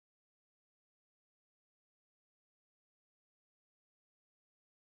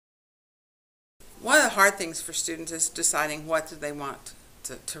One of the hard things for students is deciding what do they want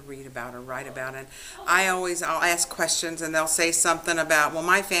to read about or write about. And I'll ask questions and they'll say something about, well,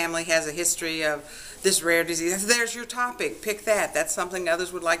 my family has a history of this rare disease. There's your topic. Pick that. That's something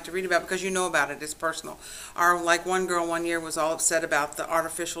others would like to read about because you know about it. It's personal. Or like one girl one year was all upset about the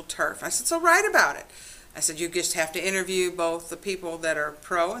artificial turf. I said, so write about it. I said, you just have to interview both the people that are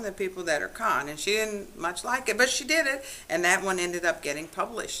pro and the people that are con. And she didn't much like it, but she did it. And that one ended up getting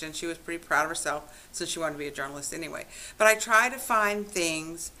published. And she was pretty proud of herself since she wanted to be a journalist anyway. But I try to find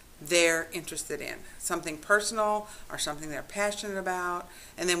things they're interested in. Something personal or something they're passionate about.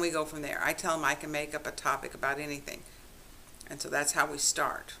 And then we go from there. I tell them I can make up a topic about anything. And so that's how we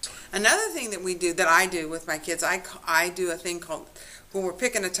start. Another thing that I do with my kids, I do a thing called, when we're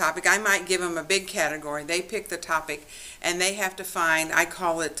picking a topic, I might give them a big category. They pick the topic, and they have to find, I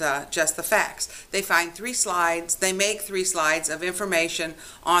call it just the facts. They find 3 slides. They make 3 slides of information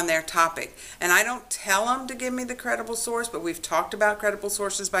on their topic. And I don't tell them to give me the credible source, but we've talked about credible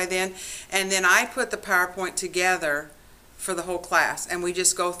sources by then. And then I put the PowerPoint together for the whole class, and we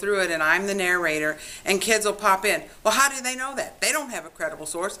just go through it, and I'm the narrator, and kids will pop in. Well, how do they know that? They don't have a credible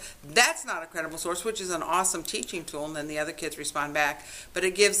source. That's not a credible source, which is an awesome teaching tool, and then the other kids respond back. But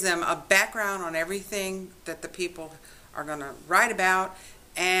it gives them a background on everything that the people are going to write about,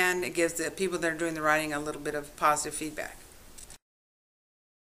 and it gives the people that are doing the writing a little bit of positive feedback.